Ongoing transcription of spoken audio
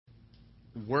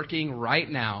working right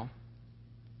now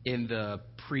in the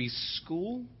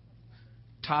preschool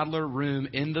toddler room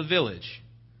in the village.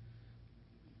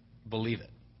 Believe it.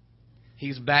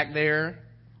 He's back there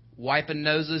wiping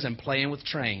noses and playing with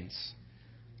trains,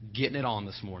 getting it on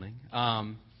this morning.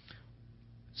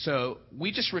 So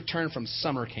we just returned from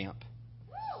summer camp.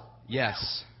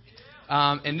 Yes.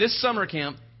 And this summer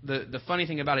camp, the funny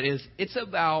thing about it is it's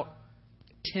about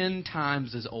 10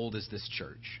 times as old as this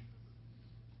church.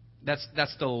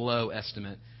 That's the low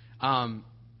estimate. And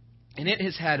it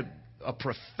has had a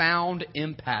profound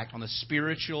impact on the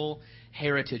spiritual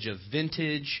heritage of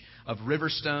Vintage, of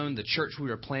Riverstone, the church we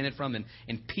were planted from,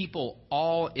 and people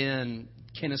all in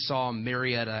Kennesaw,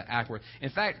 Marietta, Ackworth. In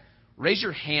fact, raise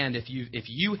your hand if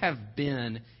you have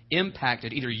been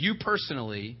impacted, either you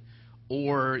personally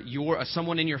or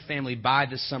someone in your family, by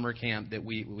this summer camp that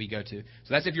we go to. So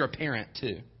that's if you're a parent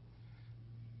too.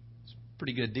 It's a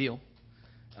pretty good deal.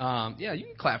 Yeah, you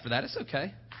can clap for that. It's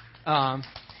okay.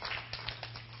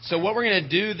 So what we're going to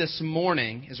do this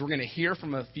morning is we're going to hear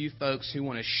from a few folks who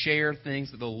want to share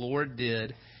things that the Lord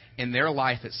did in their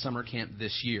life at summer camp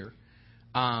this year.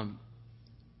 Now,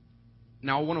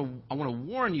 I want to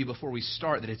warn you before we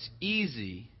start that it's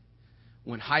easy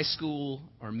when high school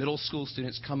or middle school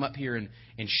students come up here and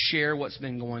share what's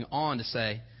been going on to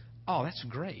say, oh, that's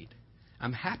great.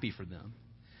 I'm happy for them.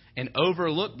 And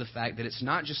overlook the fact that it's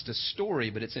not just a story,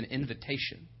 but it's an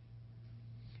invitation.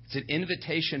 It's an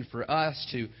invitation for us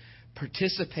to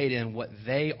participate in what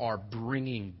they are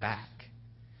bringing back.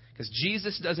 Because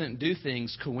Jesus doesn't do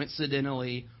things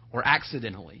coincidentally or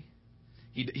accidentally.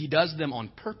 He does them on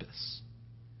purpose.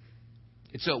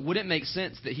 And so it wouldn't make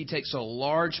sense that he takes a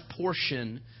large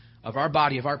portion of our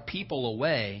body, of our people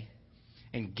away,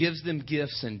 and gives them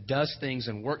gifts and does things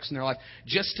and works in their life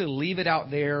just to leave it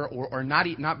out there or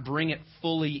not bring it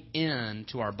fully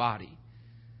into our body.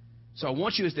 So I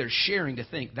want you, as they're sharing, to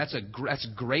think that's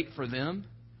great for them,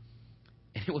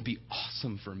 and it would be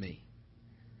awesome for me.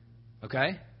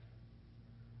 Okay?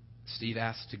 Steve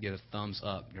asked to get a thumbs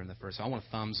up during the first. So I want a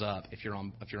thumbs up if you're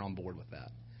on board with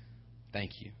that.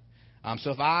 Thank you.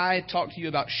 So if I talk to you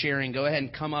about sharing, go ahead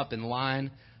and come up and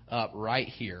line up right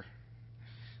here.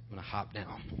 I'm going to hop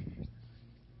down.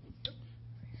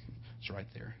 It's right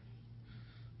there.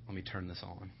 Let me turn this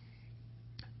on.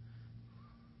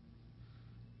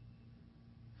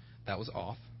 That was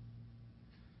off.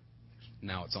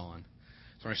 Now it's on.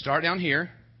 So we're going to start down here.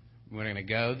 We're going to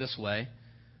go this way.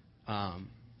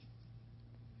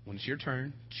 When it's your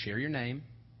turn, share your name,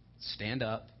 stand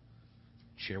up,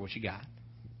 share what you got.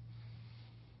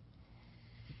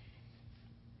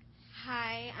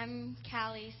 Hi, I'm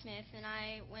Callie Smith, and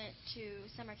I went to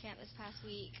summer camp this past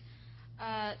week.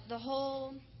 The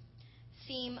whole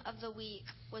theme of the week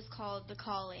was called The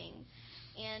Calling,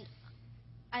 and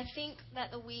I think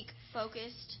that the week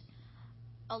focused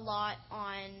a lot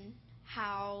on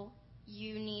how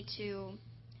you need to,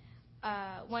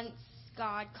 once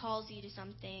God calls you to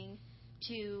something,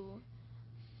 to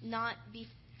not be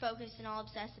focused and all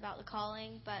obsessed about the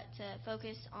calling, but to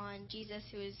focus on Jesus,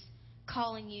 who is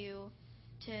calling you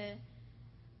to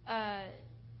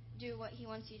do what he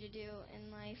wants you to do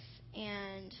in life.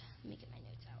 And let me get my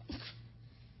notes out.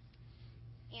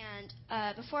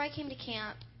 And before I came to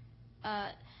camp,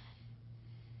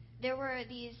 there were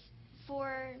these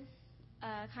 4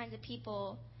 kinds of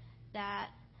people that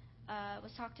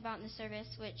was talked about in the service,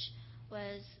 which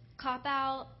was cop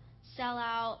out, sell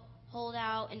out, hold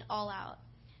out, and all out.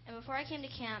 And before I came to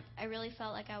camp, I really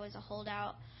felt like I was a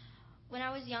holdout. When I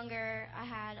was younger, I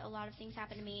had a lot of things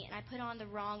happen to me, and I put on the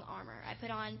wrong armor. I put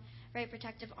on very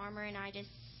protective armor, and I just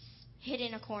hid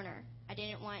in a corner. I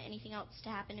didn't want anything else to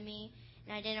happen to me,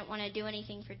 and I didn't want to do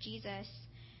anything for Jesus.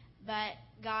 But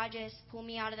God just pulled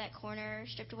me out of that corner,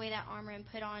 stripped away that armor, and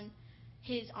put on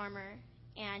his armor.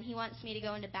 And he wants me to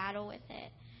go into battle with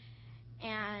it.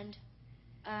 And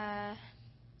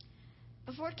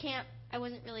before camp, I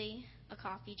wasn't really a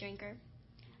coffee drinker.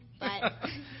 But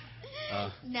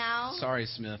now... Sorry,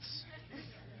 Smiths.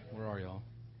 Where are y'all?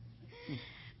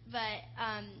 But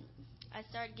I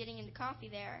started getting into coffee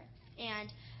there.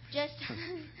 And just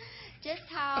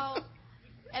how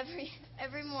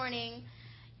every morning,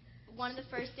 one of the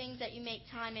first things that you make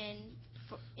time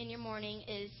in your morning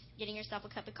is getting yourself a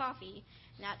cup of coffee.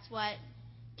 And that's what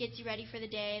gets you ready for the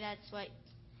day. That's what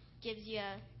gives you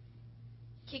a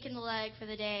kick in the leg for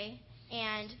the day.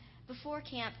 And before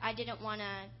camp, I didn't want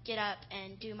to get up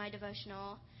and do my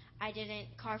devotional. I didn't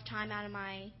carve time out of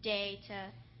my day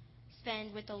to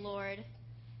spend with the Lord.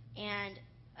 And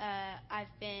I've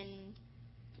been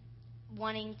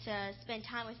wanting to spend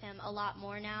time with him a lot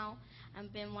more now.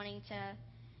 I've been wanting to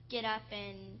get up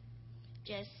and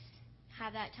just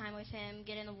have that time with him,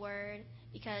 get in the Word,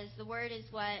 because the Word is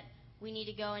what we need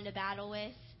to go into battle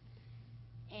with.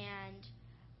 And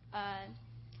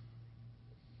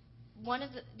one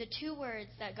of the two words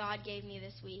that God gave me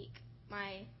this week,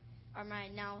 my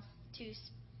now two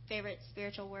favorite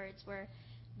spiritual words, were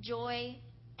joy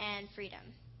and freedom.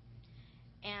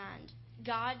 And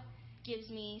God gives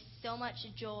me so much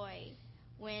joy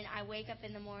when I wake up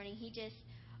in the morning. He just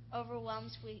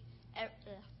overwhelms me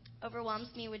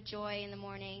with joy in the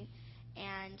morning,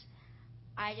 and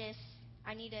I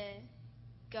need to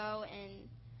go and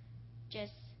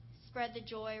just spread the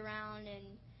joy around, and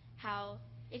how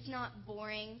it's not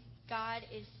boring. God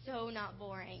is so not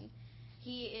boring.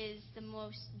 He is the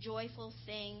most joyful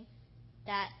thing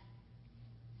that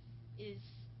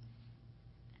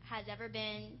has ever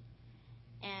been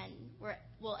and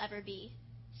will ever be.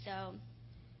 So,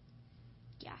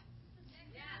 yeah.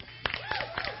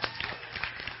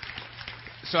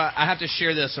 So I have to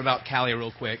share this about Callie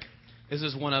real quick. This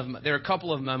is there are a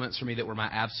couple of moments for me that were my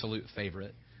absolute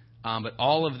favorite, but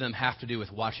all of them have to do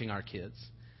with watching our kids.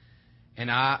 And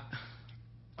I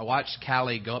watched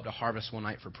Callie go up to Harvest one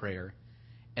night for prayer,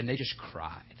 and they just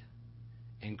cried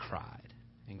and cried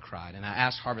and cried. And I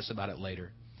asked Harvest about it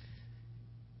later.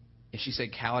 And she said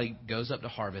Callie goes up to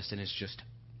Harvest, and it's just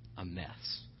a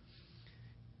mess.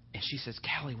 And she says,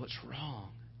 Callie, what's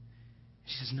wrong?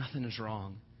 She says, nothing is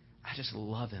wrong. I just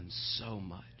love him so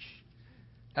much.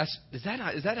 Is that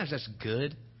not just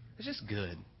good? It's just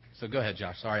good. So go ahead,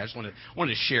 Josh. Sorry, I just wanted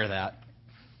to share that.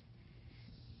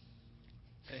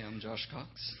 Hey, I'm Josh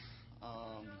Cox.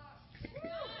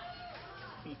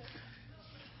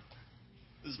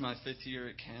 This is my 5th year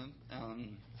at camp.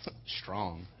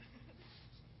 Strong.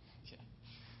 Yeah.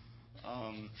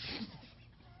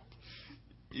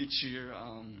 Each year,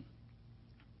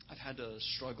 I've had to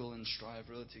struggle and strive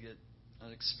really to get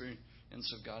an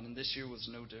experience of God, and this year was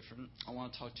no different. I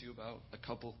want to talk to you about a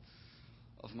couple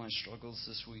of my struggles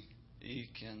this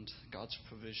week and God's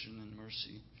provision and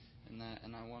mercy in that,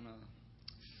 and I want to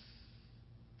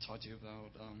talk to you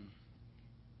about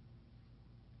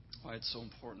why it's so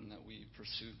important that we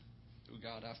pursue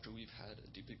God after we've had a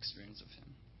deep experience of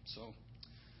Him. So,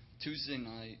 Tuesday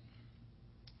night,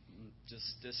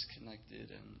 just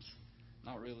disconnected and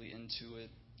not really into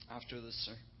it. After the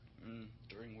sermon,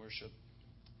 during worship,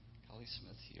 Callie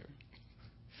Smith here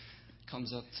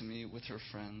comes up to me with her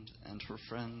friend, and her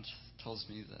friend tells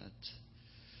me that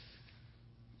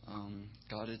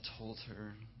God had told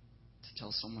her to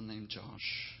tell someone named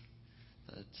Josh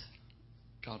that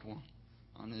God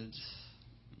wanted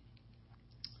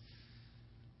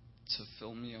to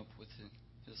fill me up with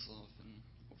His love and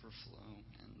overflow.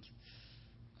 And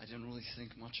I didn't really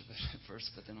think much of it at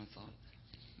first, but then I thought,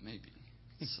 maybe.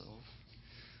 So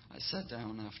I sat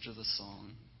down after the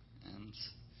song and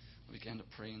I began to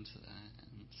pray into that,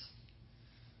 and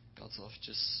God's love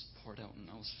just poured out, and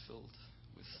I was filled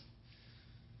with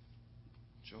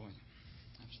joy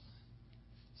after that.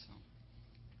 So,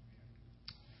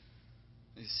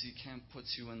 you see, camp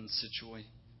puts you in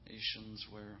situations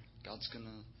where God's going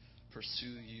to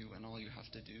pursue you, and all you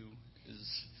have to do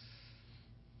is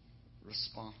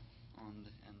respond, and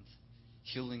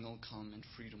healing will come and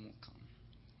freedom will come.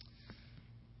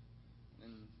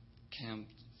 And camp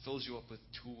fills you up with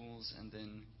tools, and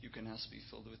then you can ask to be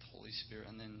filled with Holy Spirit,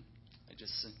 and then I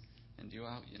just send you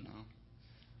out,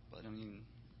 But I mean,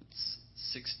 it's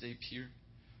 6-day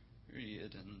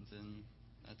period, and then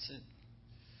that's it.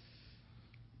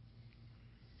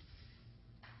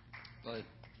 But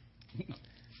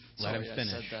Let him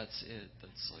finish. I said that's it.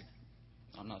 That's like,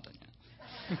 I'm not done yet.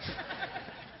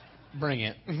 Bring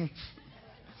it. You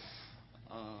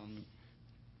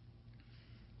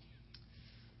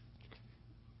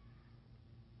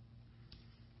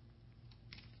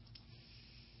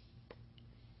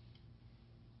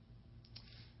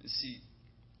see,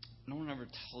 no one ever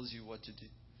tells you what to do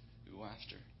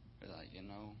after that,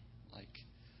 Like,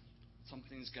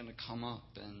 something's going to come up,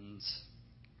 and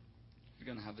you're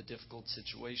going to have a difficult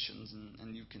situations,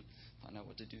 and you can find out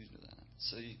what to do to that.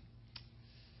 So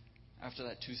after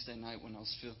that Tuesday night when I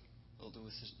was filled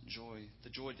with joy, the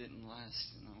joy didn't last,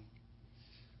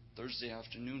 Thursday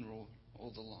afternoon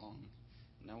rolled along,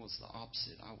 and that was the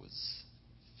opposite. I was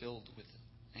filled with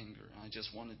anger, and I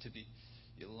just wanted to be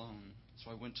alone. So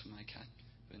I went to my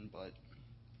cabin, but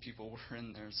people were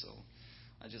in there, so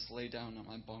I just lay down on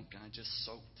my bunk, and I just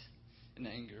soaked in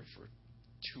anger for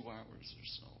 2 hours or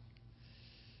so.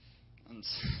 And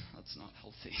that's not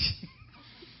healthy.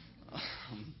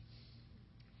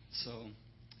 So,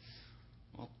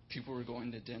 while people were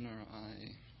going to dinner,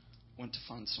 I went to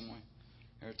find somewhere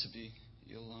to be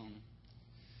alone.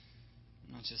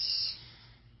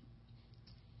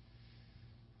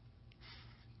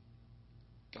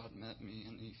 God met me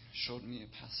and He showed me a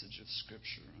passage of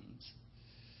Scripture, and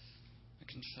I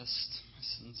confessed my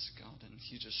sins to God, and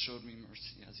He just showed me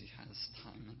mercy as He has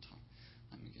time and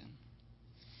time again.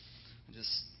 I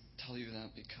just tell you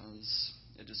that because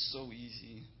it is so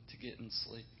easy to get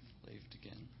enslaved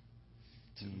again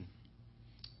to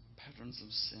patterns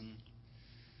of sin.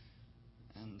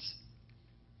 And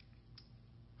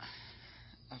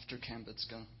after camp, it's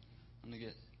going to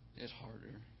get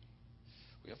harder.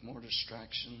 We have more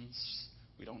distractions.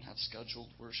 We don't have scheduled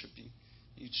worship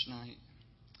each night.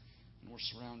 And we're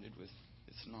surrounded with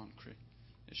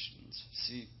non-Christians.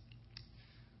 See,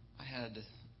 I had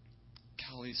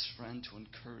Callie's friend to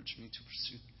encourage me to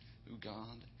pursue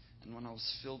God. And when I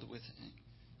was filled with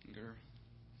anger,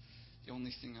 the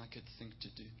only thing I could think to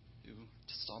do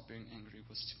to stop being angry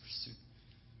was to pursue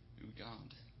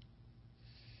God.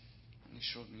 And He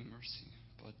showed me mercy.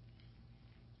 But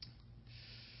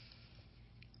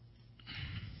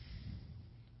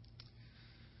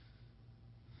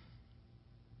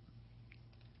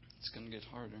it's going to get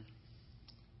harder.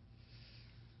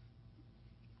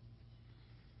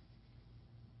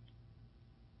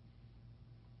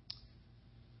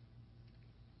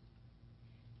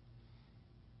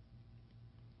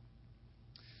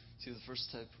 See, the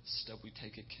first step we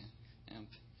take at camp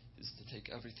is to take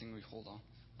everything we hold on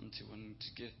to and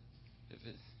to give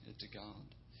it to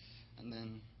God. And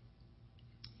then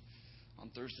on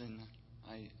Thursday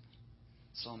night,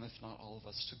 some, if not all of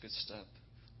us, took a step.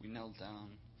 We knelt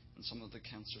down, and some of the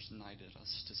counselors knighted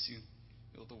us to see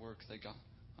the work that God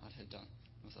had done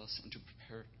with us and to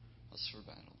prepare us for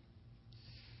battle.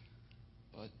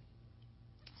 But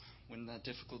when that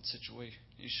difficult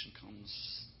situation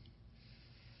comes,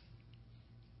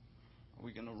 are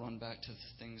we going to run back to the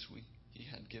things He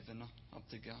had given up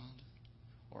to God?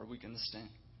 Or are we going to stand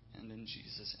in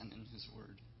Jesus and in His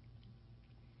Word?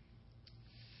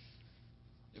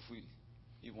 If we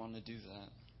want to do that,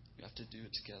 we have to do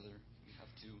it together. We have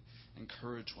to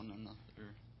encourage one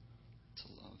another to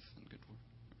love and good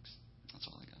works. That's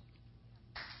all I got.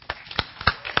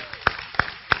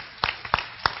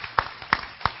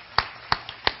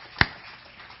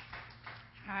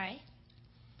 Hi,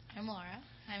 I'm Laura.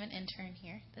 I'm an intern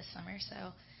here this summer,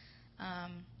 so I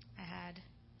had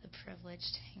the privilege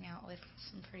to hang out with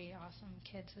some pretty awesome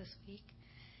kids this week.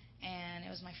 And it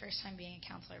was my first time being a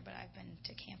counselor, but I've been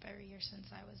to camp every year since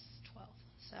I was 12.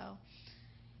 So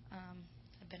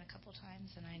I've been a couple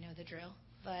times, and I know the drill.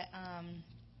 But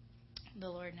the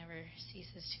Lord never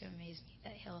ceases to amaze me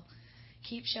that He'll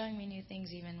keep showing me new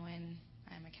things even when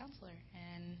I'm a counselor,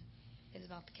 and it's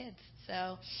about the kids.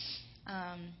 So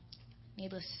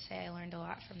needless to say, I learned a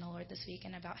lot from the Lord this week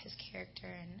and about His character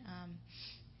and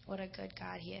what a good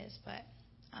God He is. But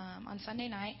on Sunday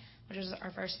night, which was our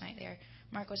first night there,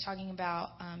 Mark was talking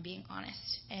about being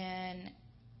honest, and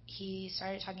he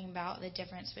started talking about the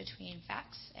difference between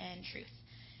facts and truth.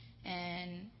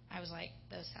 And I was like,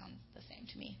 those sound the same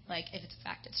to me. Like, if it's a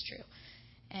fact, it's true.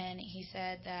 And he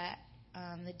said that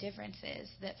the difference is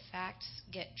that facts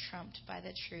get trumped by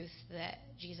the truth that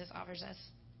Jesus offers us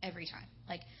every time.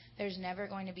 Like, there's never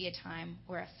going to be a time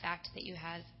where a fact that you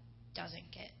have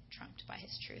doesn't get trumped by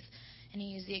His truth. And he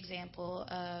used the example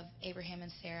of Abraham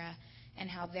and Sarah and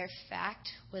how their fact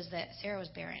was that Sarah was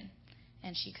barren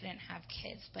and she couldn't have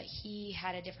kids, but He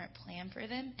had a different plan for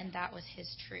them, and that was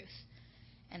His truth.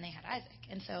 And they had Isaac.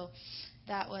 And so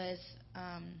that was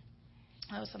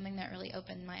something that really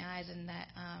opened my eyes, and that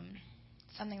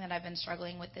something that I've been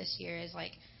struggling with this year is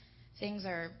like things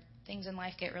in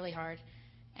life get really hard,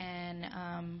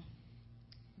 and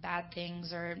bad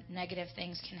things or negative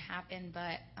things can happen,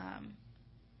 but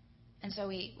and so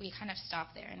we kind of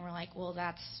stop there and we're like, well,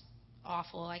 that's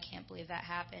awful, I can't believe that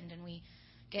happened, and we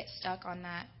get stuck on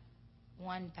that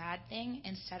one bad thing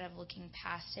instead of looking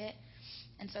past it.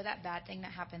 And so that bad thing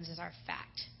that happens is our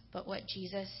fact, but what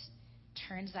Jesus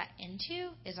turns that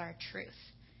into is our truth.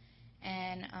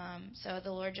 And so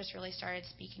the Lord just really started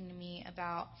speaking to me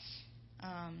about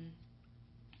how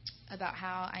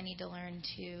I need to learn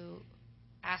to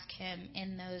ask Him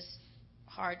in those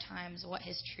hard times what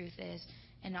His truth is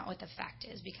and not what the fact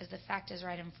is, because the fact is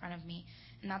right in front of me,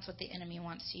 and that's what the enemy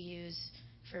wants to use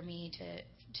for me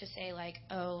to say, like,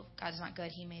 oh, God's not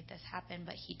good, He made this happen,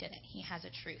 but He didn't. He has a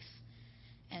truth.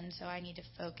 And so I need to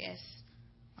focus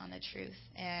on the truth.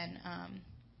 And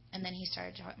then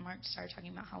Mark started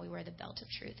talking about how we wear the belt of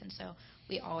truth, and so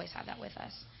we always have that with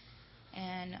us.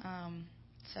 And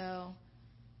so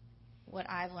what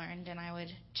I've learned, and I would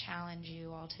challenge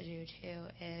you all to do too,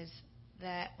 is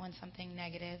that when something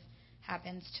negative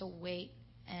happens, to wait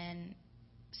and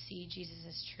see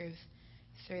Jesus' truth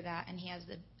through that, and he has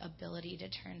the ability to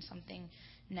turn something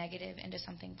negative into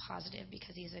something positive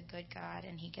because he's a good God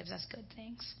and he gives us good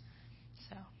things.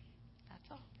 So that's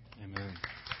all. Amen.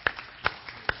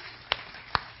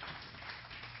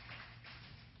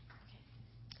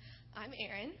 I'm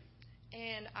Erin,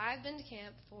 and I've been to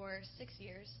camp for 6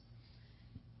 years.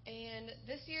 And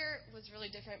this year was really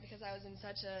different because I was in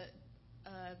such a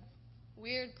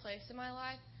weird place in my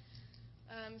life.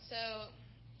 So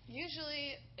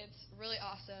usually it's really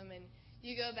awesome, and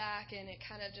you go back and it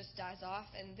kind of just dies off.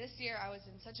 And this year I was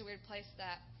in such a weird place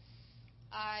that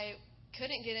I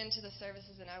couldn't get into the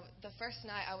services. And the first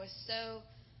night I was so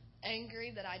angry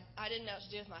that I didn't know what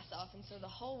to do with myself. And so the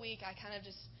whole week I kind of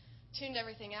just tuned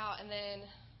everything out. And then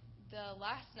the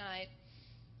last night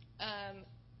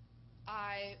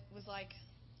I was like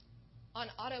on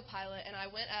autopilot, and I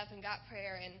went up and got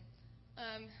prayer, and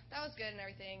that was good and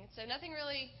everything. So nothing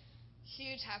really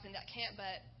huge happened at camp,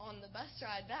 but on the bus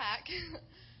ride back,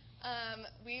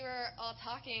 we were all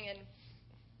talking, and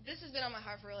this has been on my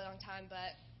heart for a really long time,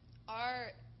 but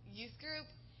our youth group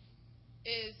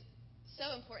is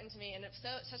so important to me, and it's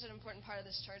such an important part of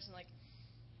this church, and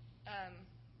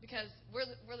because we're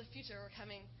the future, we're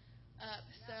coming up.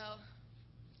 So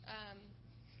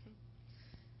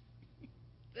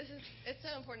it's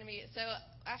so important to me. So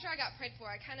after I got prayed for,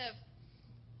 I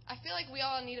feel like we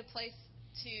all need a place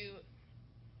to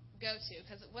go to,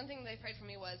 because one thing they prayed for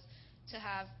me was to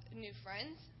have new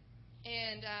friends,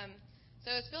 and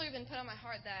so it's really been put on my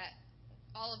heart that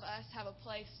all of us have a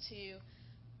place to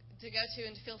go to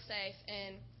and to feel safe.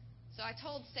 And so I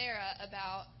told Sarah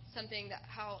about something that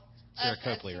Sarah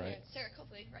Copley, right? Sarah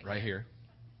Copley, right here.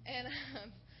 And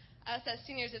us as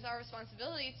seniors, it's our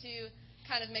responsibility to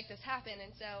kind of make this happen.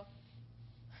 And so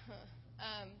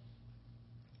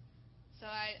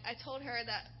I told her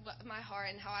that my heart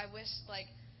and how I wish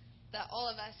that all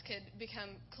of us could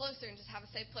become closer and just have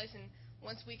a safe place. And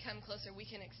once we come closer, we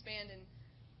can expand and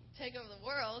take over the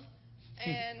world.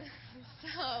 And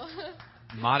so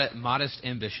modest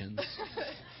ambitions.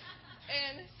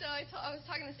 And so I was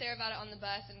talking to Sarah about it on the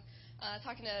bus, and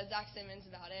talking to Zach Simmons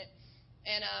about it.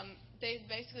 And they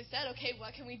basically said, okay,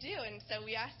 what can we do? And so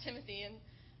we asked Timothy, and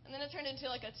then it turned into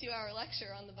like a 2-hour lecture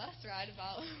on the bus ride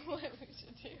about what we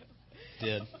should do.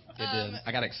 It did. I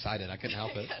got excited. I couldn't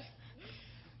help it.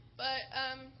 But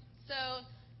so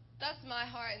that's my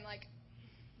heart, and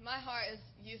my heart is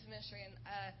youth ministry. And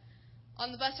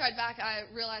on the bus ride back, I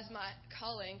realized my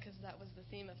calling, because that was the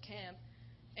theme of camp,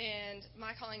 and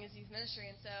my calling is youth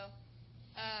ministry. And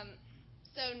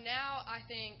so now I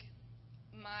think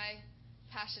my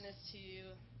passion is to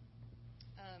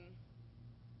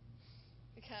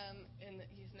become in the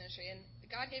youth ministry. And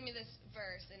God gave me this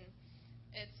verse, and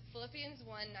it's Philippians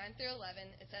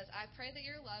 1:9-11. It says, I pray that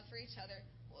your love for each other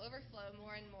will overflow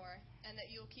more and more, and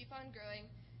that you will keep on growing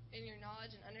in your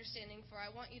knowledge and understanding, for I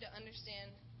want you to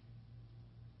understand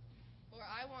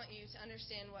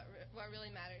what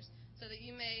really matters, so that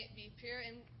you may be pure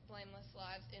and blameless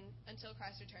lives until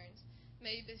Christ returns.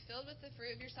 May you be filled with the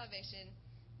fruit of your salvation,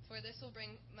 for this will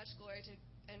bring much glory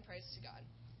and praise to God.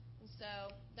 And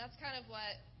so that's kind of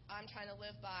what I'm trying to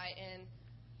live by, and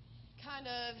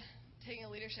kind of taking a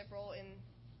leadership role in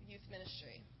youth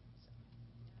ministry.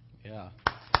 Yeah.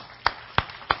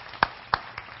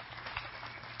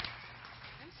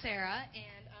 I'm Sarah,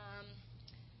 and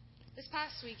this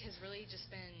past week has really just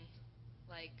been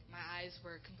my eyes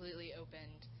were completely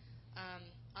opened.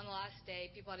 On the last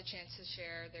day, people had a chance to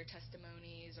share their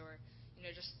testimonies, or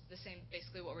just the same,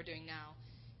 basically what we're doing now.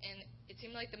 And it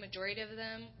seemed like the majority of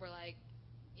them were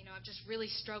I've just really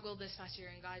struggled this past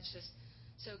year, and God's just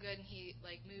so good, and He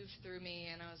moved through me,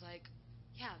 and I was like,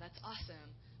 yeah, that's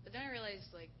awesome. But then I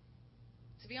realized,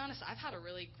 to be honest, I've had a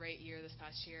really great year this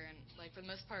past year, and for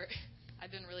the most part, I've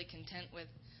been really content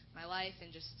with my life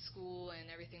and just school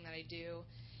and everything that I do.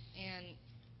 And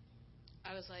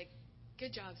I was like,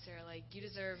 good job, Sarah. You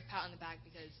deserve a pat on the back,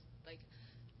 because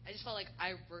I just felt like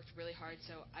I worked really hard,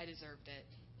 so I deserved it.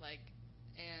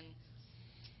 And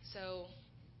so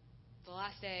the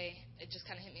last day, it just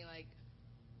kind of hit me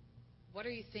what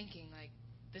are you thinking?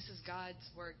 This is God's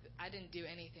work. I didn't do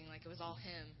anything. It was all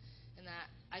Him, and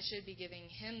that I should be giving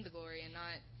Him the glory and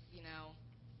not,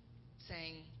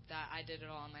 saying that I did it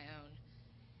all on my own.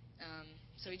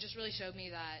 So He just really showed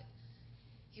me that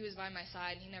He was by my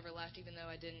side, and He never left, even though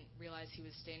I didn't realize He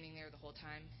was standing there the whole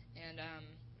time. And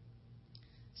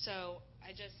so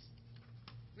I just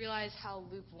realized how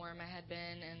lukewarm I had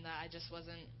been, and that I just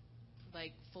wasn't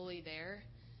fully there.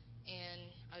 And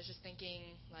I was just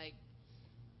thinking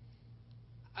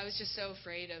I was just so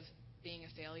afraid of being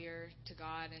a failure to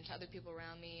God and to other people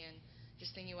around me, and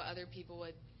just thinking what other people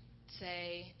would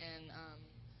say. And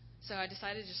so I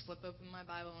decided to just flip open my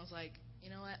Bible and was like, you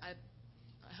know what, I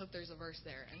hope there's a verse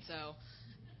there. And so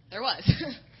there was.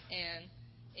 And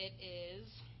it is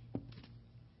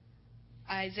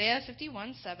Isaiah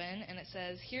 51:7, and it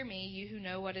says, "Hear me, you who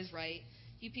know what is right,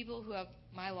 you people who have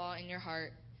my law in your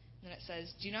heart." And then it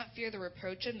says, "Do not fear the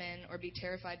reproach of men or be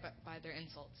terrified by their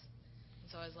insults." And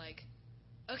so I was like,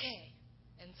 okay.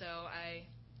 And so I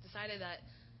decided that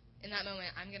in that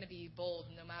moment I'm going to be bold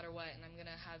no matter what, and I'm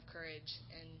going to have courage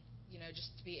and,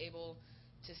 just to be able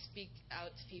to speak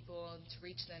out to people and to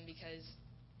reach them, because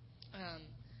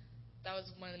that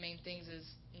was one of the main things, is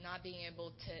not being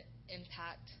able to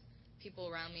impact people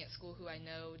around me at school who I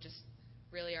know just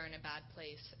really are in a bad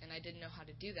place, and I didn't know how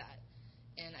to do that,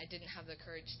 and I didn't have the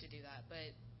courage to do that,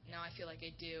 but now I feel like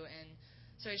I do. And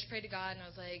so I just prayed to God, and I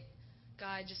was like,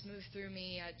 God, just move through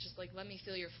me, just let me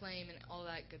feel your flame and all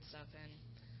that good stuff. And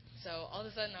so all of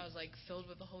a sudden I was filled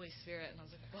with the Holy Spirit, and I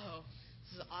was like, whoa,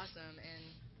 this is awesome. And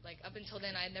up until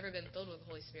then I had never been filled with the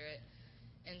Holy Spirit,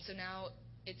 and so now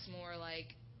it's more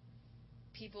like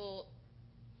people,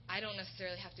 I don't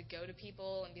necessarily have to go to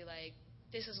people and be like,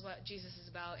 this is what Jesus is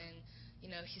about, and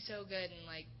he's so good, and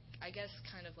I guess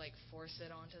kind of force it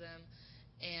onto them.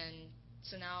 And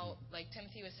so now, like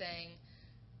Timothy was saying,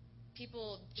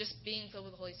 people just being filled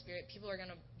with the Holy Spirit, people are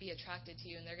going to be attracted to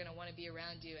you, and they're going to want to be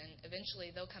around you, and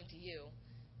eventually they'll come to you.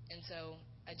 And so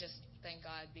I just thank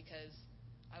God, because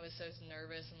I was so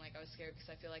nervous and I was scared, because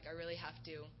I feel like I really have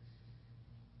to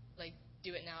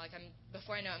do it now.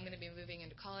 Before I know it, I'm going to be moving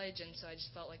into college, and so I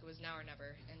just felt like it was now or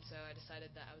never, and so I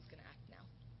decided that I was going to act now.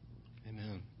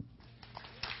 Amen.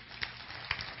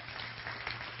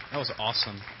 That was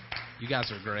awesome. You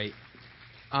guys are great.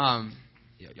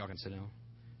 Y'all can sit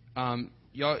down.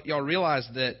 Y'all realize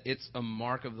that it's a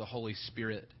mark of the Holy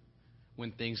Spirit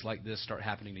when things like this start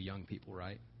happening to young people,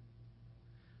 right?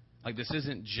 This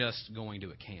isn't just going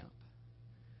to a camp.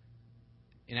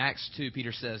 In Acts 2,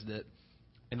 Peter says that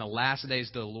in the last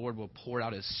days the Lord will pour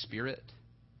out His Spirit,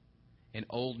 and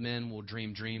old men will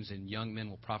dream dreams, and young men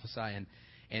will prophesy,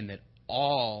 and that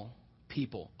all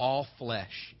people, all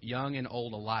flesh, young and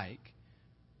old alike,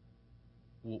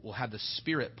 will have the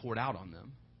Spirit poured out on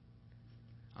them.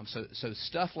 So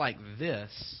stuff like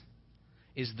this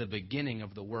is the beginning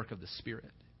of the work of the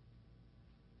Spirit.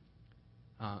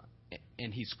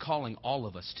 And He's calling all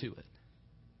of us to it.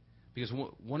 Because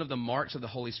one of the marks of the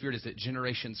Holy Spirit is that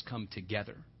generations come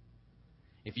together.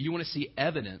 If you want to see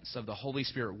evidence of the Holy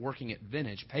Spirit working at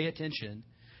Vintage, pay attention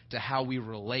to how we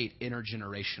relate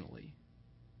intergenerationally.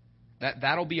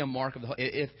 That'll be a mark of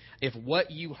the. If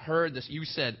what you heard, you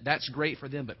said that's great for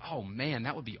them, but oh man,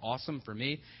 that would be awesome for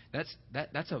me. That's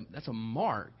a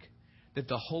mark that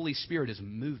the Holy Spirit is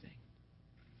moving.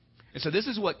 And so this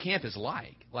is what camp is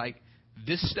like.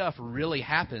 This stuff really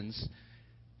happens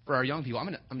for our young people. I'm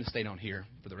gonna stay down here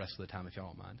for the rest of the time if y'all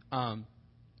don't mind.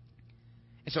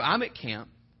 And so I'm at camp,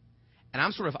 and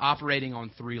I'm sort of operating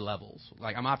on three levels.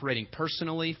 I'm operating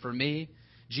personally for me.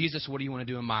 Jesus, what do you want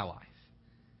to do in my life?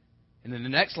 And then the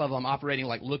next level, I'm operating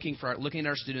looking at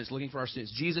our students.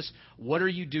 Jesus, what are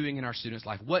you doing in our students'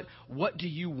 life? What do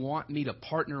you want me to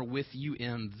partner with you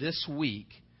in this week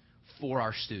for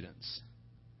our students?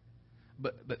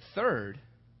 But third,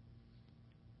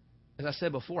 as I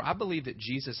said before, I believe that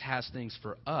Jesus has things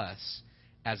for us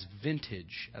as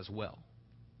Vintage as well.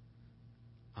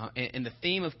 And the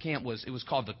theme of camp was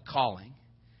called The Calling.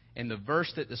 And the verse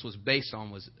that this was based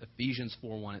on was Ephesians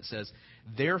 4:1. It says,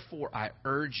 "Therefore I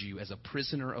urge you as a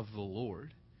prisoner of the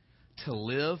Lord to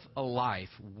live a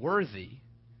life worthy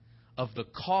of the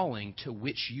calling to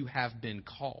which you have been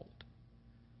called."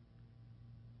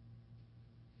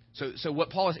 So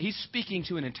what Paul is, he's speaking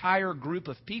to an entire group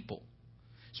of people,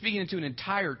 speaking to an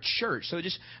entire church. So it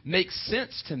just makes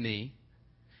sense to me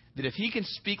that if he can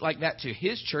speak like that to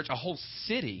his church, a whole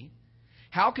city,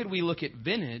 how could we look at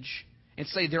Vintage and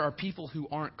say there are people who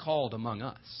aren't called among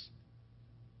us?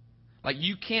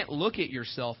 You can't look at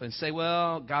yourself and say,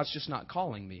 well, God's just not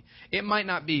calling me. It might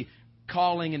not be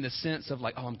calling in the sense of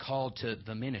I'm called to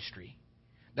the ministry.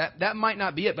 That might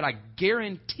not be it, but I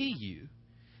guarantee you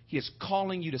He is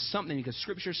calling you to something, because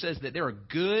Scripture says that there are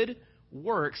good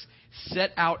works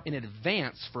set out in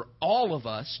advance for all of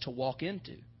us to walk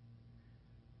into.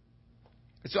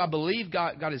 And so I believe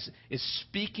God is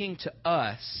speaking to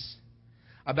us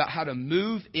about how to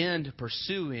move into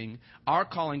pursuing our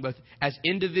calling, both as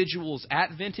individuals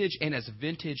at Vintage and as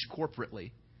Vintage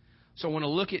corporately. So I want to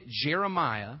look at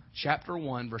Jeremiah chapter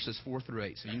 1, verses 4 through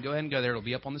 8. So you can go ahead and go there. It'll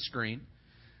be up on the screen.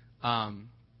 And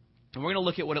we're going to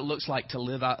look at what it looks like to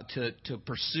live out, to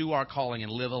pursue our calling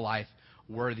and live a life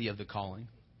worthy of the calling.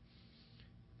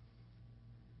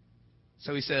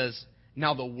 So he says,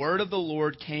 now the word of the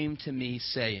Lord came to me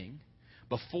saying,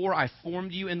 before I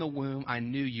formed you in the womb, I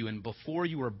knew you, and before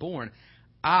you were born,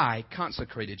 I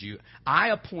consecrated you. I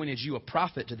appointed you a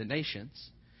prophet to the nations.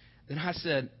 Then I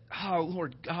said, oh,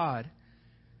 Lord God,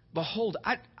 behold,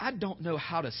 I don't know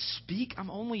how to speak. I'm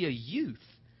only a youth.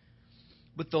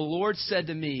 But the Lord said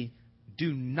to me,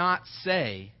 do not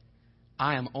say,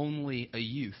 I am only a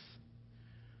youth.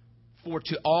 For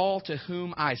to all to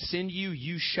whom I send you,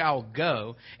 you shall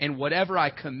go, and whatever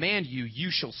I command you, you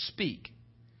shall speak.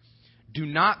 Do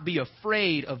not be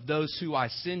afraid of those who I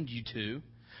send you to,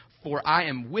 for I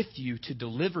am with you to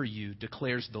deliver you,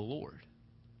 declares the Lord.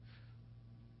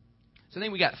 So I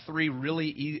think we got three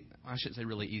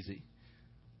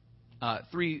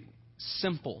three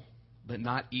simple but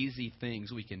not easy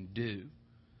things we can do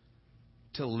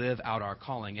to live out our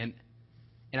calling. And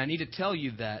I need to tell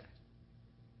you that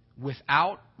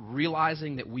without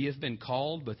realizing that we have been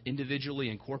called, both individually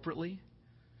and corporately,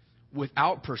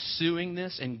 without pursuing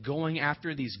this and going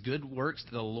after these good works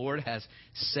that the Lord has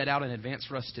set out in advance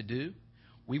for us to do,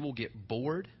 we will get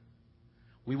bored.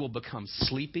 We will become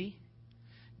sleepy.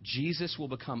 Jesus will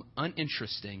become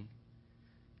uninteresting.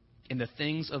 And the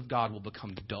things of God will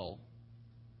become dull.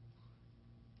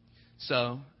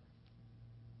 So,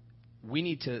 we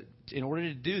need to, in order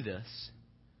to do this,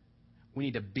 we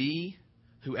need to be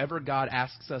whoever God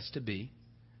asks us to be.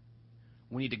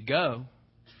 We need to go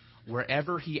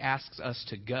wherever He asks us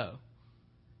to go.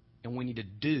 And we need to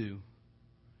do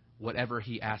whatever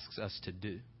He asks us to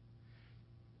do.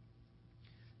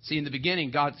 See, in the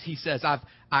beginning, He says,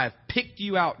 I've picked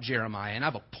you out, Jeremiah, and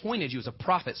I've appointed you as a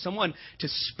prophet, someone to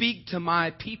speak to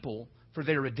my people for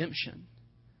their redemption.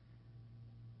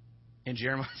 And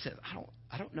Jeremiah said,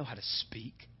 I don't know how to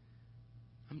speak.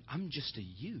 I'm just a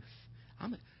youth.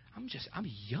 I'm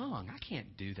young. I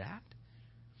can't do that.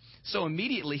 So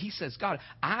immediately he says, God,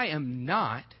 I am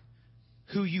not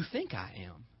who you think I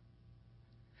am.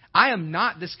 I am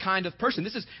not this kind of person.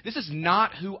 This is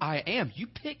not who I am. You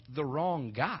picked the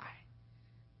wrong guy.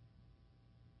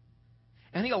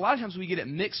 And I think a lot of times we get it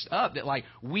mixed up that like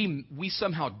we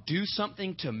somehow do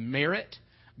something to merit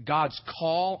God's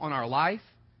call on our life.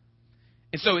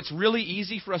 And so it's really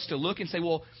easy for us to look and say,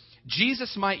 well,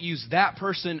 Jesus might use that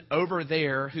person over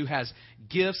there who has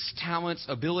gifts, talents,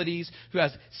 abilities, who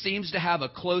seems to have a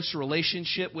close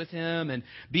relationship with Him and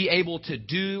be able to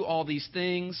do all these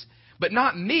things, but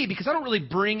not me because I don't really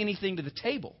bring anything to the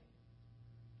table.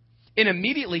 And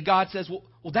immediately God says,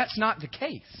 well, that's not the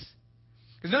case.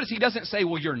 Because notice He doesn't say,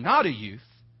 well, you're not a youth.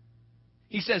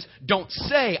 He says, don't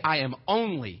say I am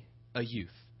only a youth.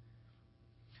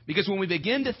 Because when we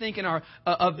begin to think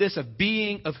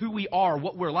of who we are,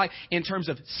 what we're like, in terms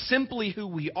of simply who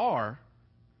we are,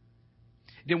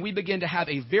 then we begin to have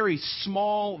a very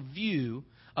small view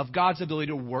of God's ability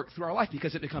to work through our life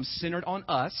because it becomes centered on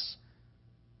us,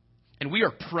 and we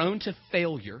are prone to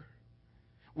failure.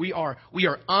 We are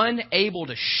unable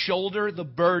to shoulder the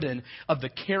burden of the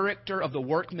character of the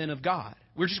workmen of God.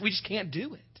 We just can't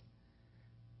do it.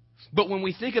 But when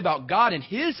we think about God and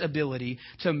His ability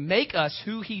to make us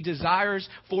who He desires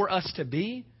for us to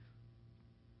be,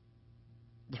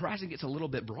 the horizon gets a little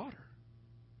bit broader.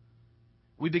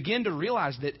 We begin to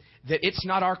realize that it's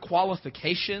not our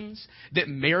qualifications that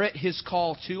merit His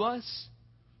call to us.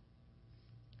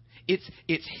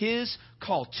 It's His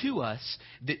call to us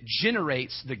that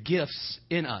generates the gifts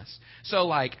in us. So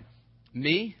like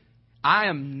me, I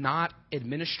am not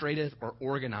administrative or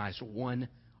organized one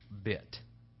bit.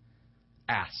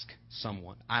 Ask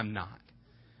someone. I'm not.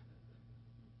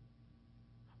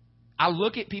 I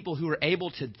look at people who are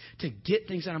able to get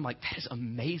things done. I'm like, that is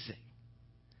amazing.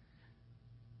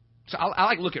 So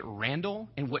I look at Randall,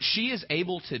 and what she is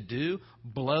able to do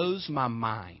blows my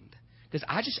mind. Because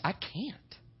I can't.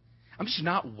 I'm just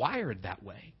not wired that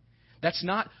way. That's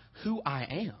not who I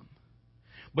am.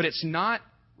 But it's not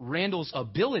Randall's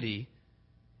ability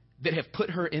that have put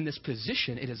her in this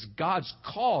position. It is God's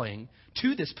calling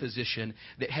to this position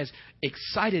that has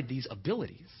excited these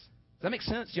abilities. Does that make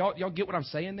sense? Y'all get what I'm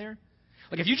saying there?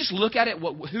 Like if you just look at it,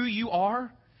 who you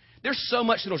are, there's so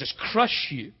much that'll just crush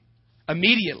you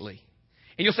immediately.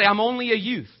 And you'll say, I'm only a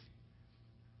youth.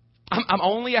 I'm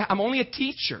only a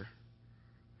teacher.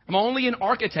 I'm only an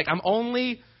architect. I'm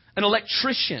only an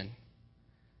electrician.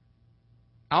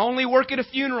 I only work at a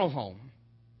funeral home.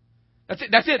 That's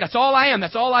it. That's all I am.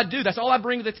 That's all I do. That's all I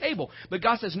bring to the table. But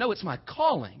God says, no, it's my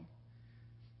calling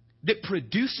that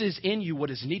produces in you what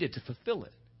is needed to fulfill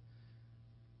it.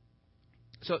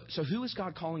 So who is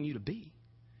God calling you to be?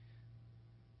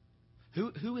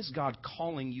 Who is God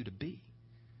calling you to be?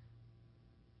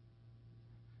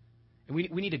 And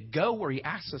we need to go where he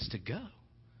asks us to go.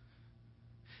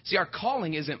 See, our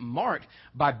calling isn't marked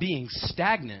by being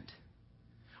stagnant.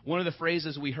 One of the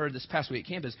phrases we heard this past week at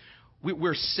camp is,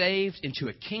 we're saved into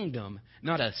a kingdom,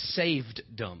 not a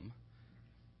saveddom.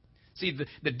 See,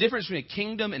 the difference between a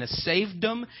kingdom and a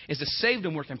savedom is a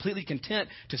savedom we're completely content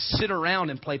to sit around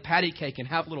and play patty cake and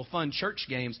have little fun church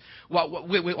games while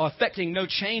affecting no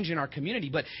change in our community.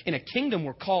 But in a kingdom,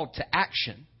 we're called to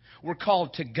action. We're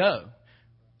called to go.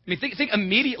 I mean, think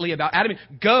immediately about Adam.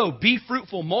 Go, be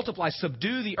fruitful, multiply,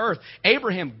 subdue the earth.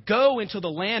 Abraham, go into the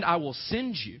land I will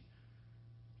send you.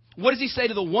 What does he say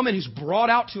to the woman who's brought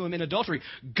out to him in adultery?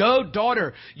 Go,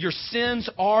 daughter, your sins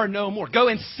are no more. Go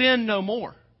and sin no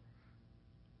more.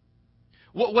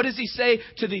 What does he say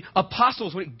to the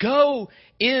apostles? Go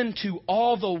into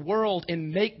all the world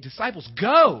and make disciples.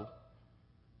 Go.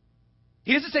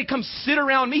 He doesn't say, come sit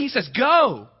around me. He says,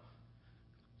 go.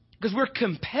 Because we're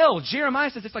compelled.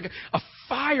 Jeremiah says it's like a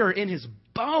fire in his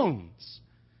bones.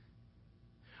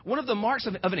 One of the marks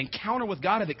of an encounter with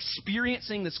God, of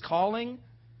experiencing this calling,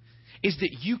 is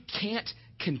that you can't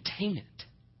contain it.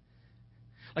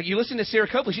 Like you listen to Sarah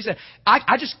Copley, she said,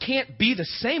 I just can't be the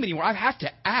same anymore. I have to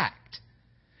act.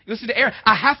 You listen to Aaron,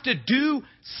 I have to do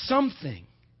something.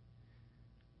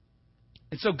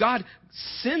 And so God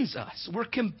sends us.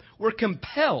 We're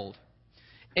compelled.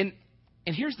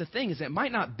 And here's the thing, is it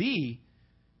might not be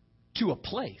to a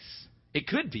place. It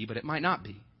could be, but it might not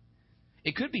be.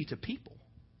 It could be to people.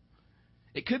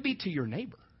 It could be to your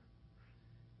neighbor.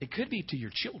 It could be to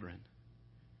your children.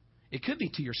 It could be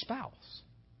to your spouse.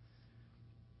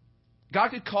 God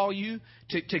could call you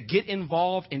to get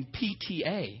involved in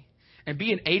PTA and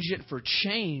be an agent for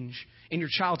change in your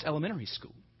child's elementary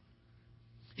school.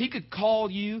 He could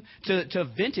call you to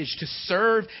Vintage to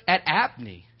serve at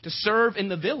Abney, to serve in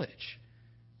the village.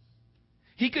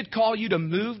 He could call you to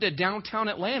move to downtown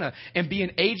Atlanta and be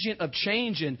an agent of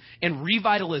change and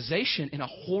revitalization in a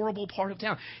horrible part of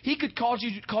town. He could call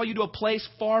you to a place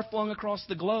far flung across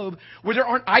the globe where there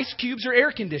aren't ice cubes or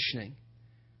air conditioning.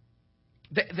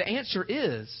 The answer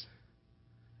is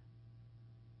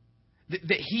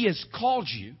that He has called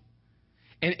you.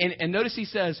 And notice He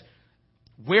says,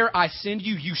 where I send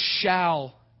you, you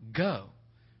shall go.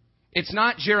 It's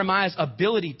not Jeremiah's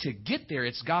ability to get there.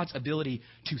 It's God's ability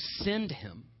to send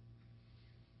him.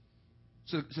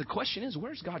 So the question is,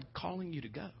 where's God calling you to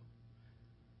go?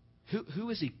 Who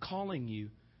is He calling you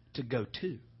to go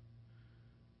to?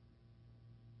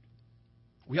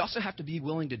 We also have to be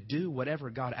willing to do whatever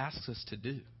God asks us to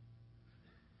do.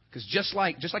 Because just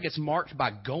like it's marked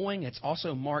by going, it's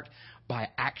also marked by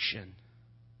action.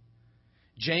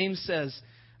 James says,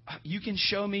 you can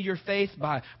show me your faith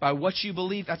by what you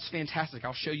believe. That's fantastic.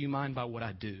 I'll show you mine by what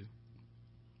I do.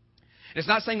 And it's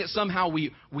not saying that somehow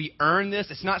we earn this.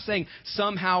 It's not saying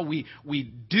somehow we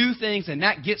do things and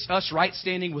that gets us right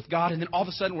standing with God and then all of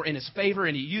a sudden we're in His favor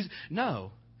and He uses...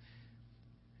 No.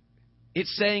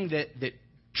 It's saying that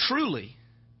truly,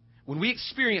 when we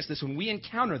experience this, when we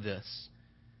encounter this,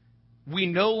 we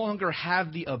no longer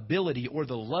have the ability or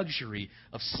the luxury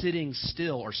of sitting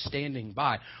still or standing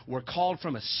by. We're called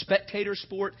from a spectator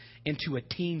sport into a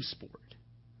team sport.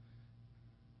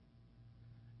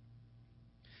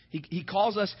 He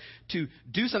calls us to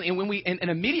do something. And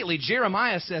immediately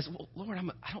Jeremiah says, well, Lord,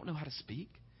 I don't know how to speak.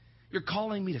 You're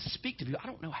calling me to speak to people. I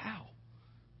don't know how.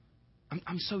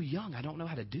 I'm so young. I don't know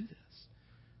how to do this.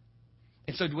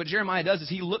 And so what Jeremiah does is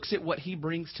he looks at what he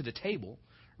brings to the table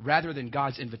rather than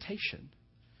God's invitation.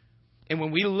 And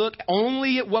when we look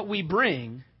only at what we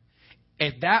bring,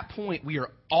 at that point we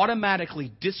are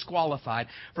automatically disqualified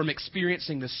from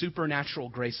experiencing the supernatural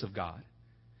grace of God.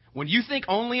 When you think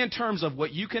only in terms of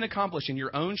what you can accomplish in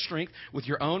your own strength, with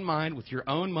your own mind, with your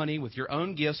own money, with your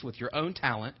own gifts, with your own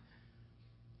talent,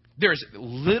 there's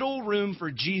little room for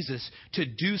Jesus to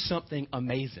do something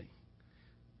amazing.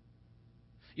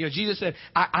 You know, Jesus said,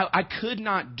 I could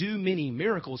not do many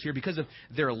miracles here because of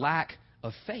their lack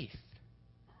of faith.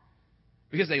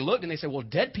 Because they looked and they said, well,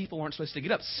 dead people aren't supposed to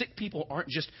get up. Sick people aren't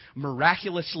just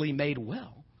miraculously made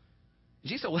well. And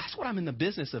Jesus said, well, that's what I'm in the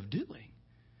business of doing.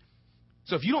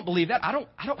 So if you don't believe that, I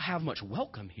don't have much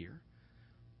welcome here.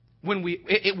 When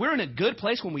we're in a good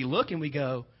place when we look and we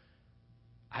go,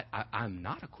 I'm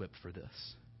not equipped for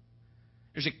this.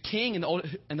 There's a king in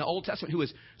the Old Testament who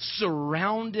was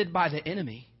surrounded by the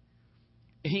enemy.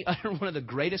 And he uttered one of the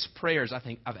greatest prayers I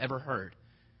think I've ever heard,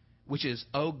 which is,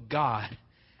 oh God,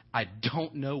 I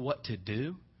don't know what to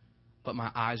do, but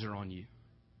my eyes are on you.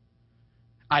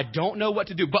 I don't know what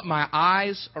to do, but my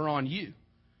eyes are on you.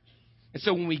 And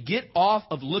so when we get off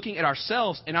of looking at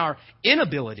ourselves and our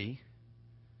inability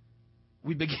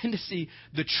we begin to see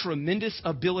the tremendous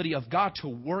ability of God to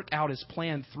work out his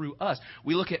plan through us.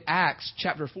 We look at Acts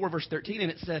chapter 4, verse 13,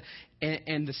 and it says,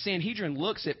 and the Sanhedrin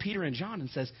looks at Peter and John and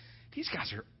says, these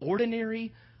guys are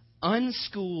ordinary,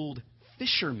 unschooled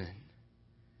fishermen.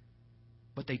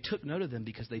 But they took note of them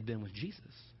because they'd been with Jesus.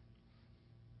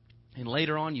 And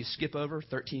later on, you skip over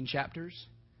 13 chapters,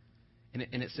 and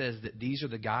it says that these are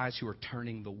the guys who are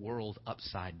turning the world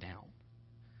upside down.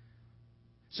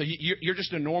 So you're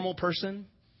just a normal person,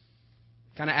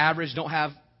 kind of average, don't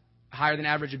have higher than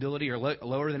average ability or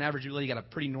lower than average ability. You got a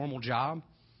pretty normal job.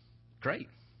 Great.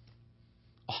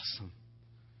 Awesome.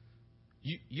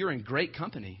 You're in great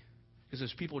company because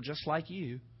there's people just like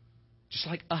you, just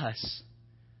like us,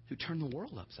 who turn the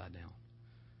world upside down.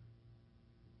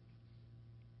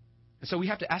 And so we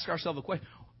have to ask ourselves a question.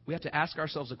 We have to ask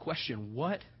ourselves a question.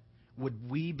 What would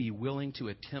we be willing to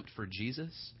attempt for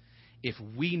Jesus if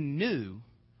we knew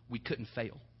we couldn't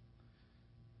fail?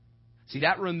 See,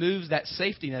 that removes that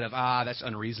safety net of, that's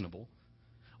unreasonable.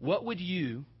 What would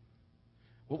you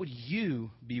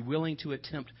be willing to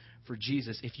attempt for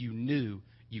Jesus if you knew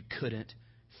you couldn't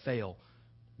fail?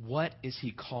 What is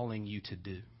he calling you to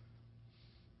do?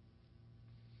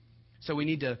 So we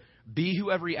need to be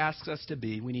whoever he asks us to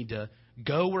be. We need to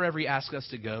go wherever he asks us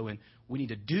to go. And we need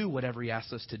to do whatever he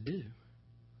asks us to do.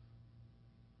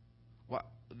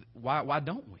 Why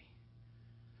don't we?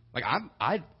 Like,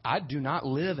 I do not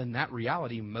live in that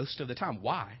reality most of the time.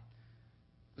 Why?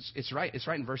 It's right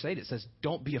in verse 8. It says,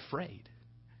 don't be afraid.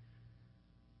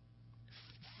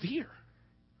 Fear.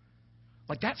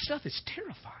 Like, that stuff is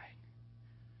terrifying.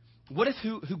 What if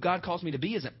who God calls me to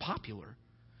be isn't popular?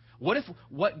 What if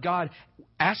what God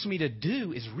asks me to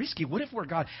do is risky? What if where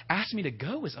God asks me to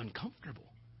go is uncomfortable?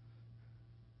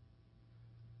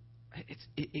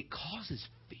 It causes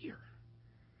fear.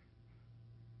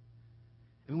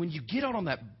 And when you get out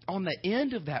on the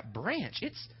end of that branch,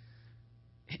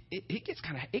 it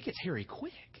gets hairy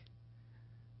quick.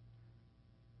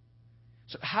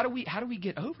 So how do we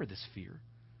get over this fear?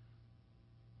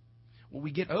 Well,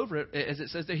 we get over it as it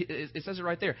says. It says it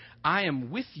right there. I am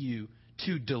with you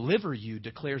to deliver you,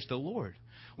 declares the Lord.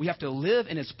 We have to live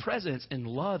in his presence and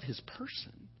love his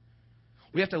person.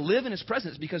 We have to live in his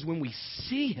presence because when we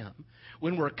see him,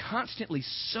 when we're constantly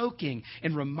soaking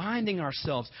and reminding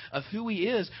ourselves of who he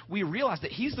is, we realize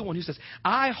that he's the one who says,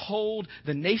 I hold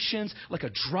the nations like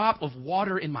a drop of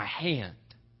water in my hand.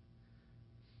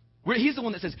 He's the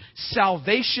one that says,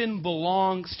 salvation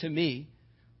belongs to me.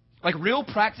 Like, real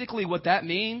practically what that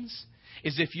means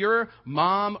is if your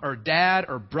mom or dad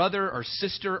or brother or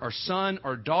sister or son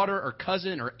or daughter or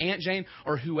cousin or Aunt Jane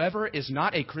or whoever is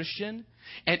not a Christian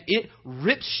and it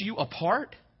rips you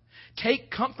apart,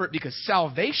 take comfort because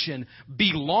salvation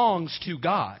belongs to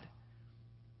God.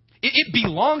 It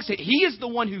belongs to, he is the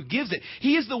one who gives it.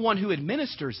 He is the one who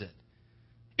administers it.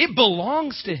 It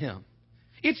belongs to him.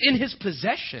 It's in his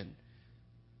possession.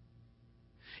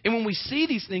 And when we see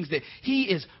these things that he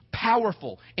is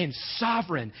powerful and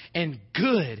sovereign and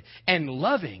good and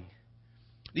loving,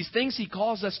 these things he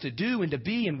calls us to do and to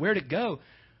be and where to go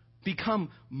they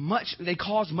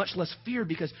cause much less fear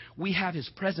because we have his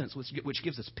presence, which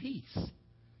gives us peace.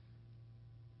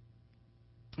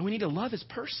 And we need to love his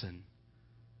person.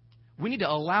 We need to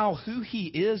allow who he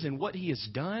is and what he has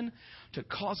done to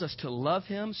cause us to love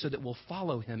him so that we'll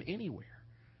follow him anywhere.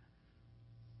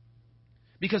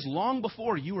 Because long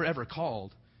before you were ever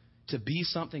called to be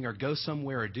something or go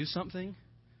somewhere or do something,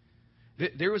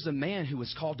 there was a man who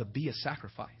was called to be a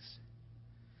sacrifice.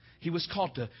 He was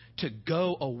called to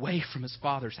go away from his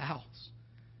father's house.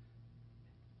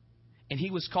 And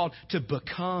he was called to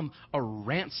become a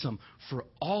ransom for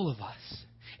all of us.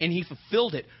 And he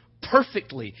fulfilled it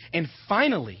perfectly and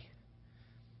finally.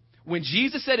 When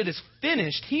Jesus said it is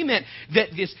finished, he meant that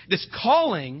this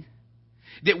calling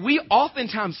that we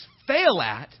oftentimes fail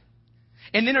at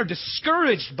and then are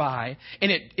discouraged by,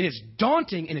 and it is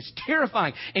daunting and it's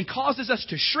terrifying and causes us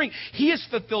to shrink. He has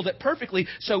fulfilled it perfectly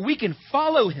so we can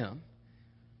follow him.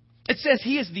 It says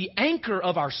he is the anchor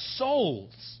of our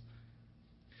souls.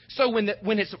 So when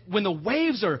the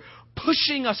waves are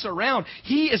pushing us around,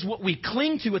 he is what we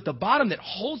cling to at the bottom that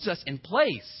holds us in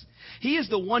place. He is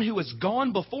the one who has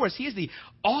gone before us. He is the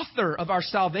author of our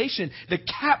salvation, the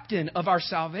captain of our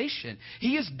salvation.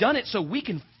 He has done it so we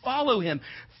can follow him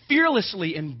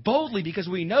fearlessly and boldly because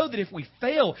we know that if we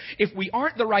fail, if we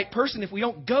aren't the right person, if we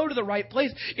don't go to the right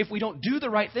place, if we don't do the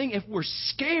right thing, if we're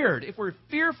scared, if we're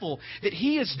fearful that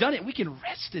he has done it, we can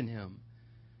rest in him.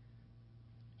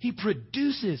 He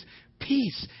produces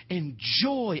peace and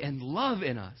joy and love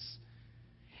in us.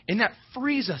 And that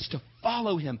frees us to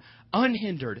follow him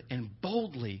unhindered and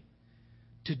boldly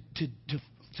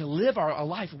to live a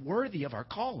life worthy of our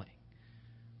calling.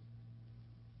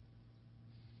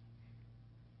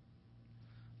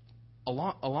 A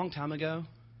long time ago,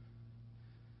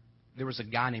 there was a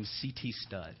guy named C.T.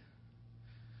 Studd.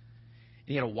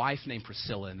 He had a wife named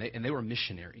Priscilla, and they were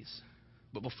missionaries.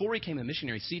 But before he became a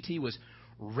missionary, C.T. was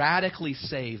radically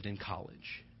saved in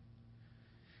college.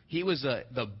 He was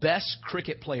the best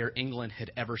cricket player England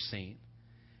had ever seen.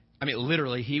 I mean,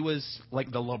 literally, he was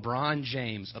like the LeBron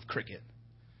James of cricket.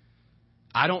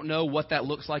 I don't know what that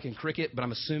looks like in cricket, but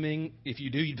I'm assuming if you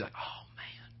do, you'd be like,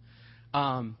 oh,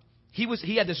 man.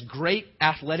 He had this great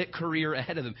athletic career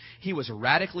ahead of him. He was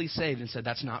radically saved and said,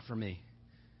 that's not for me.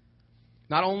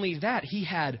 Not only that, he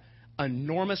had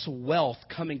enormous wealth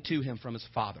coming to him from his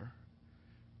father.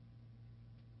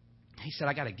 He said,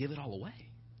 I got to give it all away.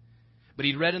 But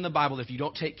he'd read in the Bible that if you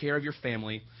don't take care of your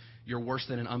family, you're worse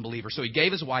than an unbeliever. So he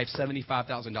gave his wife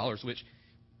 $75,000, which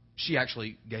she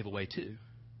actually gave away too.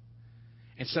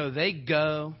 And so they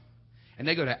go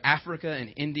to Africa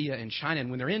and India and China. And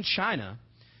when they're in China,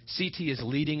 CT is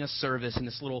leading a service in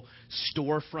this little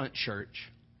storefront church.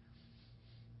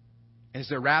 As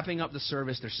they're wrapping up the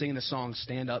service, they're singing the song,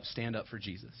 Stand Up for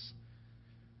Jesus.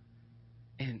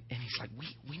 And he's like,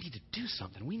 we need to do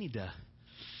something. I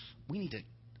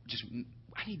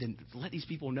need to let these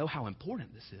people know how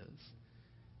important this is.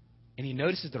 And he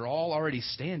notices they're all already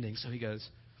standing, so he goes,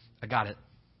 I got it.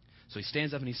 So he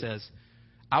stands up and he says,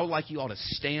 I would like you all to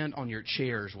stand on your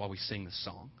chairs while we sing this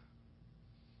song.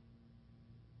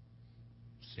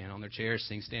 Stand on their chairs,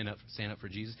 stand up for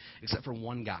Jesus, except for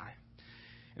one guy.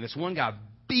 And this one guy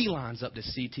beelines up to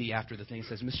CT after the thing and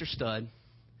says, Mr. Studd,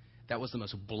 that was the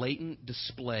most blatant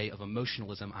display of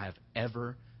emotionalism I have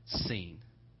ever seen.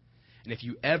 And if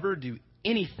you ever do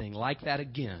anything like that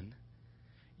again,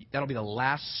 that'll be the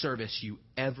last service you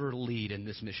ever lead in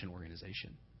this mission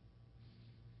organization.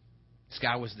 This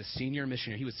guy was the senior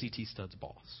missionary. He was C.T. Studd's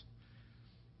boss.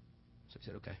 So he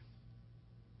said, okay.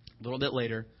 A little bit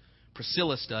later,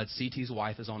 Priscilla Studd, C.T.'s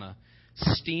wife, is on a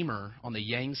steamer on the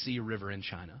Yangtze River in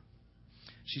China.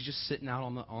 She's just sitting out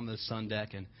on the sun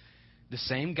deck, and the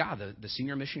same guy, the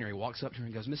senior missionary, walks up to her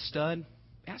and goes, Miss Studd,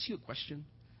 may I ask you a question?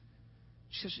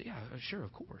 She says, yeah, sure,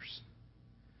 of course.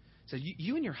 He said,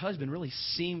 you and your husband really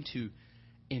seem to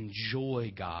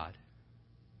enjoy God.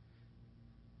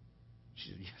 She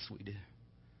said, yes, we do.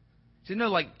 He said, no,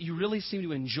 like you really seem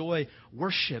to enjoy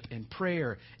worship and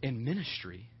prayer and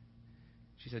ministry.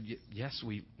 She said, yes,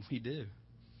 we do.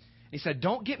 He said,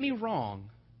 don't get me wrong.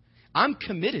 I'm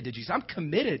committed to Jesus. I'm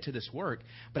committed to this work,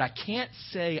 but I can't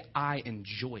say I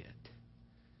enjoy it.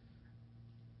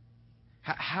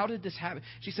 How did this happen?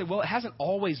 She said, well, it hasn't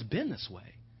always been this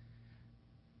way.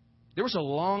 There was a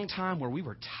long time where we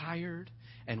were tired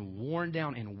and worn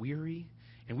down and weary,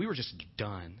 and we were just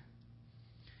done.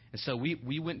 And so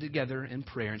we went together in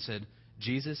prayer and said,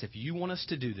 Jesus, if you want us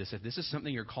to do this, if this is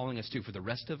something you're calling us to for the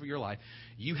rest of your life,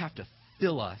 you have to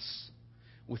fill us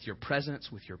with your presence,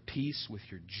 with your peace, with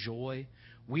your joy.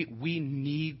 We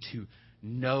need to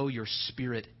know your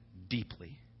Spirit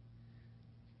deeply.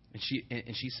 And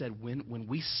she said, when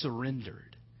we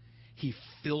surrendered, He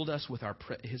filled us with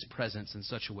His presence in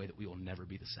such a way that we will never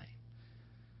be the same.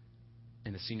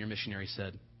 And the senior missionary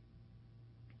said,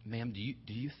 ma'am,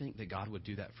 do you think that God would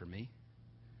do that for me?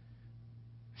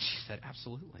 She said,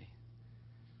 absolutely.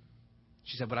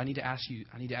 She said, but I need to ask you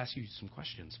some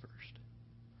questions first.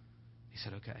 He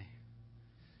said, okay.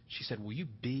 She said, will you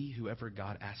be whoever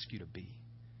God asks you to be?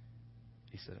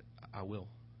 He said, I will.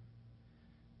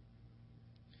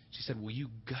 She said, will you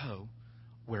go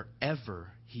wherever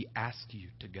He asks you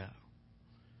to go? And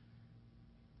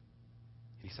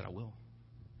he said, I will.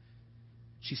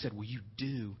 She said, will you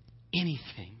do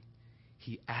anything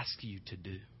He asks you to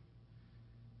do?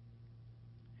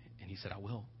 And he said, I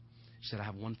will. She said, I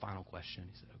have one final question.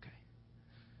 He said, okay.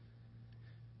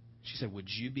 She said, would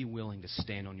you be willing to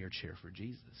stand on your chair for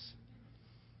Jesus?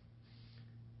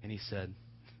 And he said,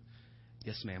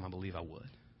 yes, ma'am, I believe I would.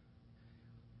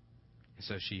 And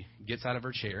so she gets out of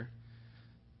her chair,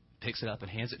 picks it up and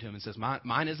hands it to him and says,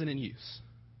 mine isn't in use.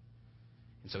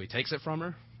 And so he takes it from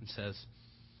her and says,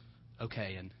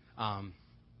 okay. And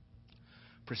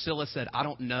Priscilla said, I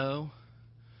don't know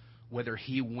whether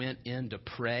he went in to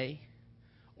pray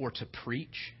or to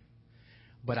preach,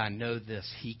 but I know this,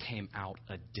 he came out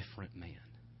a different man.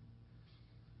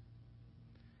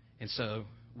 And so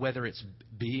whether it's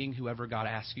being whoever God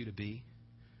asks you to be,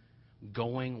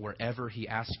 going wherever He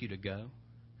asks you to go,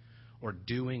 or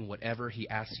doing whatever He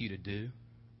asks you to do,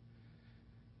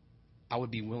 I would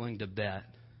be willing to bet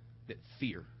that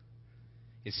fear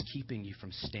is keeping you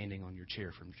from standing on your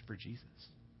chair for Jesus.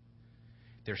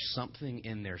 there's something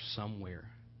in there somewhere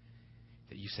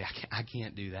that you say, I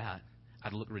can't do that.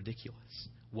 I'd look ridiculous.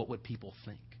 What would people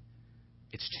think?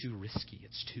 It's too risky.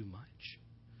 It's too much.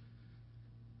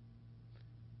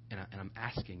 And I'm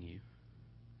asking you,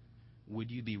 would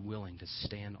you be willing to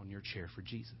stand on your chair for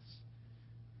Jesus?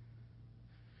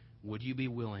 Would you be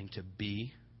willing to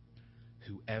be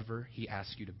whoever He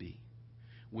asks you to be?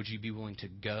 Would you be willing to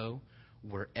go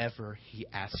wherever He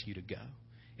asks you to go?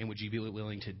 And would you be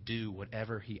willing to do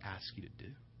whatever He asks you to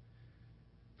do?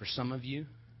 For some of you,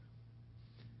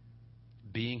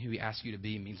 being who He asks you to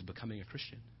be means becoming a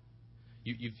Christian.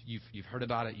 You've heard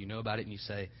about it, you know about it, and you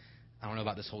say, I don't know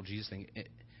about this whole Jesus thing.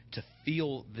 To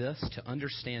feel this, to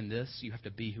understand this, you have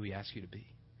to be who He asks you to be.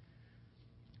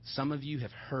 Some of you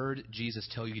have heard Jesus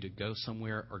tell you to go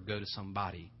somewhere or go to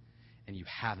somebody, and you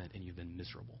haven't, and you've been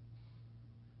miserable.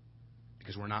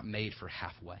 Because we're not made for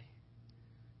halfway.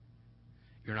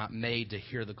 You're not made to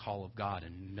hear the call of God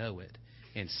and know it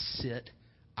and sit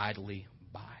idly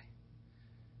by.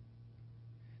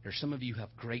 There's some of you who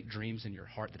have great dreams in your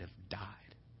heart that have died.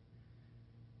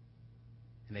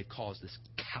 And they've caused this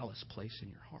callous place in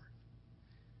your heart.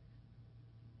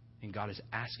 And God is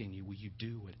asking you, will you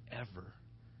do whatever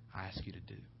I ask you to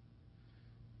do?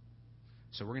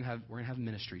 So we're gonna have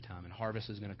ministry time, and Harvest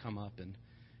is going to come up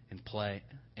and play,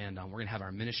 and we're going to have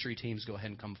our ministry teams go ahead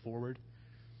and come forward.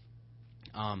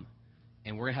 And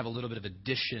we're going to have a little bit of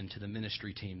addition to the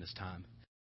ministry team this time.